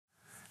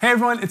Hey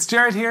everyone, it's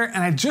Jared here,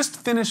 and I just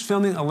finished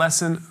filming a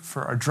lesson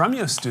for our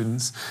Drumeo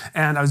students,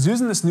 and I was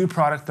using this new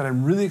product that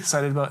I'm really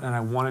excited about and I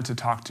wanted to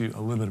talk to you a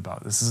little bit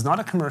about. This is not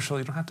a commercial,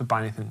 you don't have to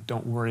buy anything,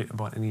 don't worry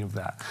about any of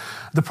that.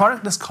 The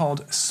product is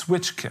called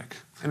Switch Kick,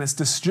 and it's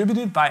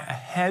distributed by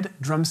F.A.S.T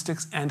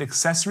Drumsticks and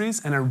Accessories,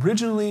 and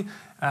originally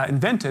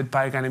invented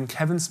by a guy named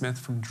Kevin Smith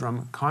from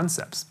Drum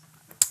Concepts.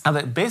 Now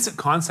the basic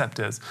concept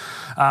is,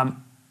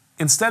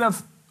 instead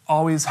of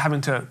always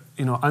having to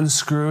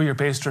unscrew your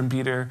bass drum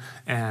beater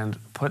and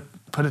put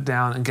it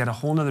down and get a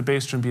whole nother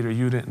bass drum beater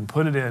unit and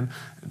put it in,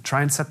 and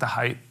try and set the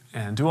height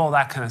and do all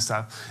that kind of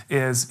stuff,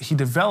 is he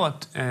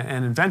developed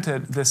and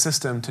invented this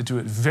system to do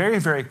it very,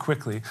 very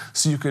quickly,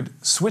 so you could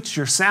switch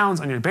your sounds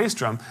on your bass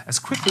drum as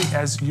quickly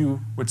as you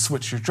would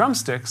switch your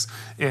drumsticks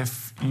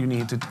if you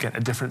need to get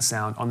a different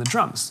sound on the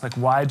drums. Like,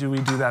 why do we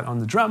do that on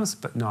the drums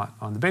but not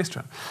on the bass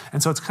drum?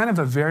 And so it's kind of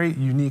a very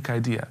unique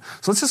idea.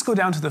 So let's just go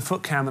down to the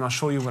foot cam and I'll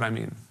show you what I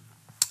mean.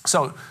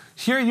 So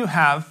here you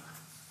have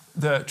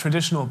the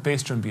traditional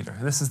bass drum beater,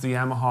 and this is the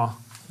Yamaha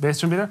bass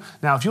drum beater.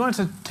 Now, if you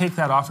wanted to take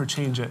that off or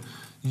change it,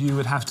 you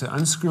would have to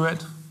unscrew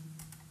it.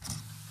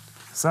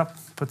 This up,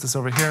 put this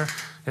over here.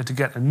 You have to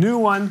get a new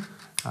one,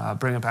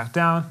 bring it back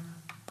down,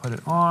 put it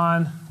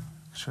on,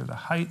 make sure the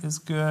height is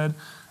good,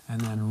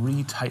 and then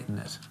re-tighten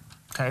it.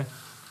 Okay?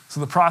 So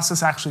the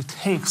process actually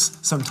takes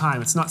some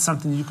time. It's not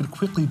something you could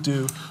quickly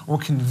do or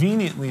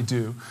conveniently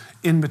do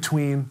in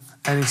between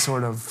any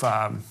sort of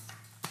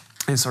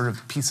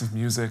piece of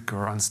music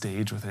or on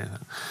stage with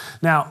anything.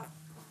 Now,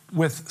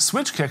 with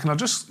Switch Kick, and I'll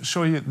just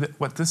show you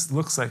what this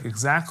looks like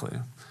exactly,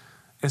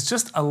 it's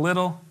just a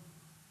little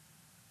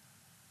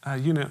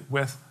unit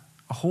with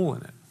a hole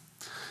in it.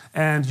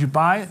 And you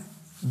buy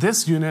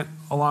this unit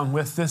along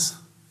with this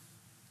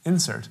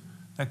insert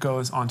that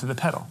goes onto the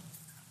pedal.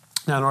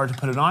 Now, in order to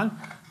put it on,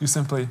 you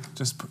simply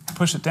just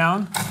push it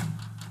down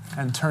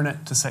and turn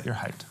it to set your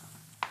height.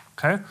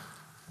 Okay?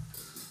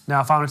 Now,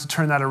 if I wanted to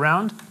turn that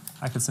around,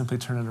 I could simply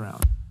turn it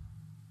around.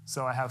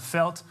 So I have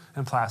felt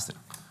and plastic.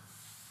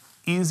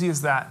 Easy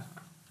as that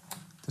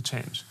to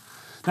change.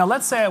 Now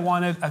let's say I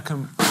wanted a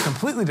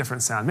completely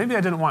different sound. Maybe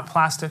I didn't want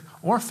plastic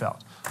or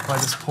felt. So I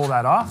just pull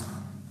that off.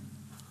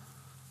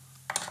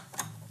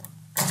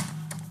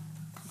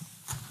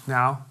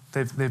 Now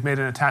they've made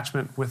an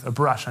attachment with a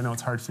brush. I know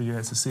it's hard for you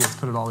guys to see. Let's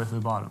put it all the way to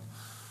the bottom.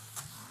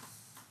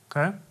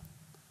 Okay?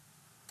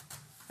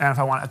 And if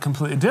I want a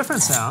completely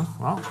different sound,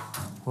 well,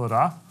 pull it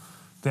off.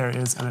 There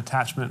is an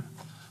attachment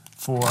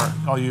for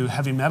all you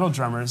heavy metal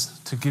drummers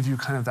to give you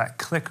kind of that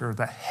click or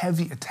that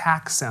heavy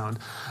attack sound.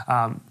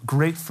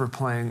 Great for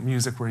playing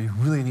music where you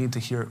really need to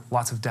hear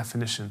lots of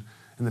definition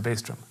in the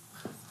bass drum.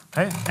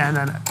 Okay? And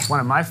then one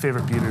of my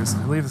favorite beaters,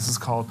 I believe this is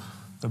called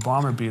the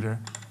bomber beater.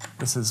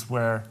 This is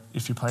where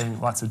if you're playing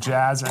lots of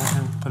jazz or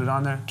anything, put it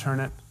on there, turn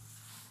it,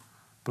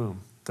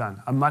 boom,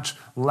 done. A much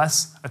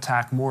less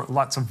attack,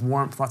 lots of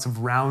warmth, lots of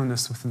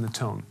roundness within the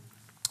tone.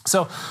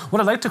 So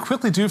what I'd like to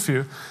quickly do for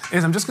you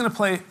is I'm just going to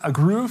play a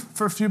groove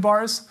for a few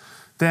bars,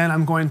 then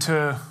I'm going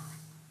to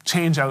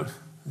change out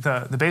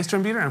the bass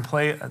drum beater and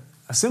play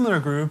a similar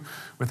groove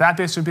with that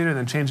bass drum beater, and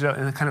then change it out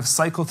and then kind of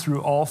cycle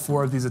through all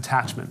four of these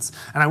attachments.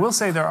 And I will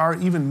say there are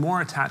even more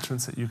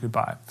attachments that you could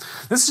buy.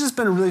 This has just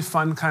been a really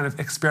fun kind of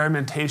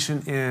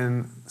experimentation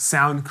in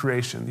sound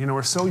creation. You know,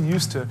 we're so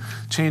used to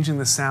changing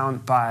the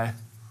sound by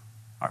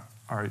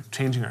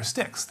changing our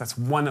sticks. That's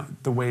one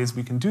of the ways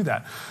we can do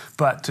that.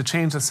 But to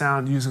change the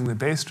sound using the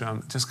bass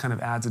drum just kind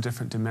of adds a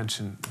different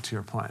dimension to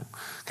your playing.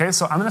 Okay,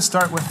 so I'm going to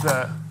start with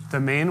the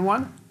main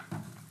one,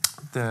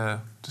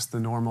 just the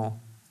normal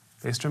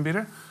bass drum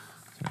beater.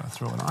 I'll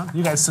throw it on.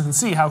 You guys can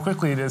see how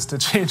quickly it is to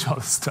change all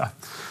this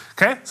stuff.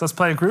 Okay, so let's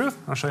play a groove.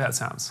 I'll show you how it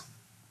sounds.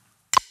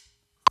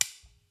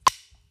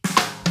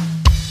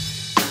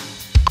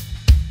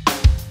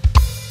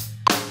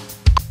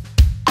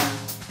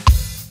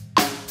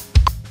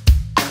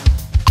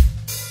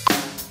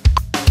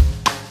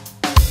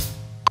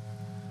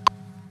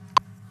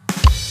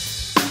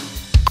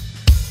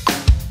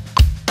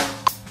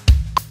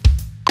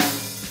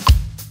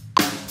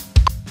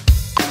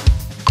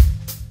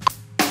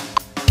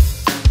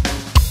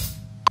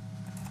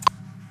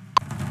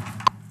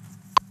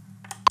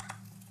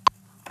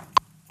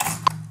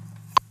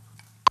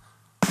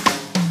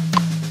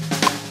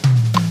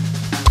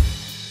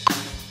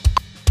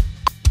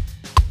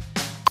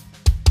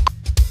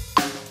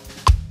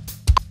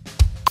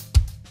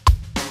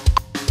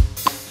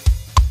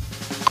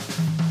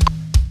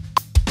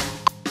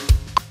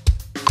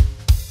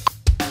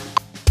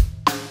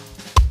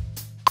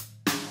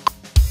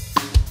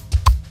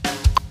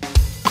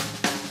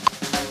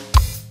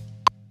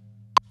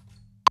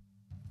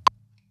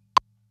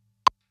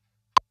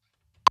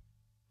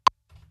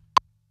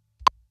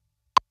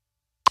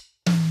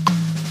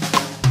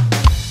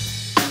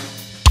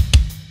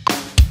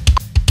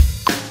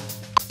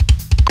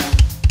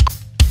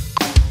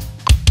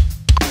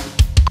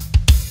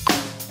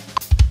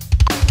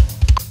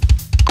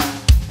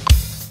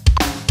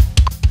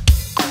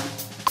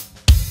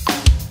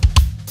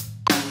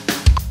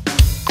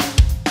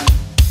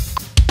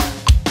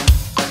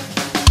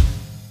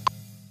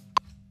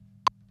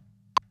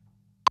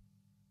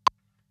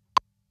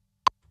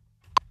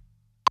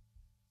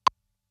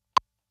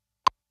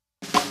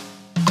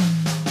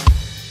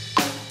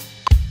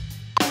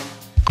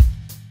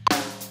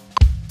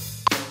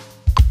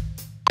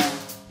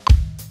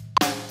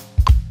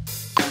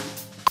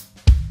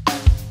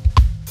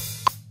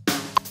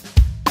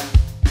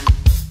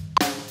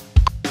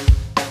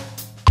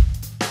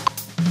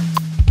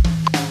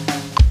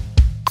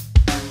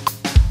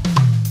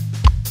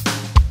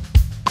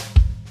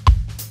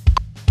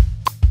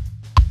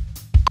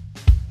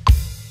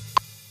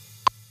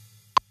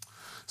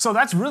 So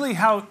that's really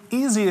how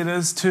easy it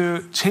is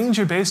to change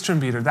your bass drum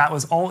beater. That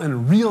was all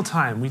in real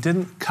time. We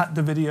didn't cut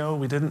the video.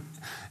 We didn't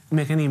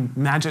make any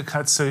magic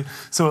cuts.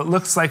 So it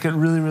looks like it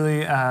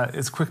really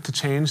is quick to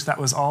change. That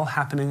was all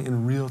happening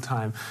in real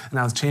time. And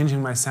I was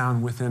changing my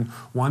sound within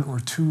 1 or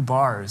 2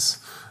 bars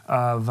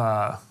of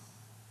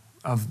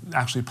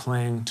actually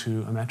playing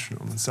to a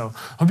metronome. And so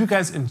I hope you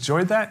guys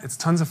enjoyed that. It's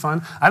tons of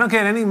fun. I don't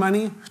get any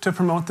money to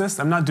promote this.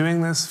 I'm not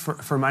doing this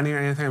for money or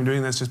anything. I'm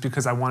doing this just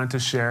because I wanted to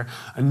share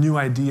a new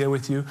idea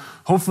with you.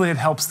 Hopefully it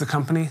helps the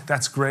company.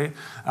 That's great.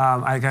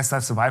 I guess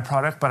that's a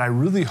byproduct, but I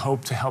really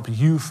hope to help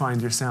you find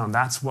your sound.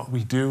 That's what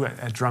we do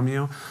at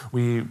Drumeo.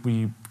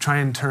 We try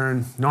and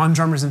turn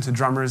non-drummers into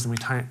drummers, and we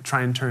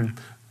try and turn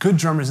good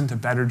drummers into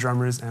better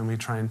drummers, and we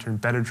try and turn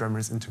better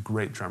drummers into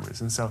great drummers.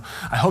 And so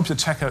I hope you'll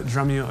check out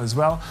Drumeo as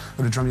well.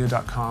 Go to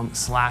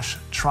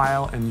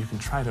drumeo.com/trial, and you can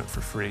try it out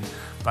for free.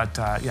 But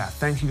yeah,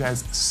 thank you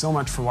guys so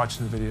much for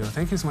watching the video.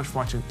 Thank you so much for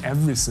watching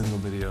every single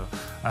video.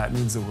 It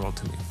means the world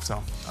to me. So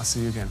I'll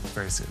see you again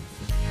very soon.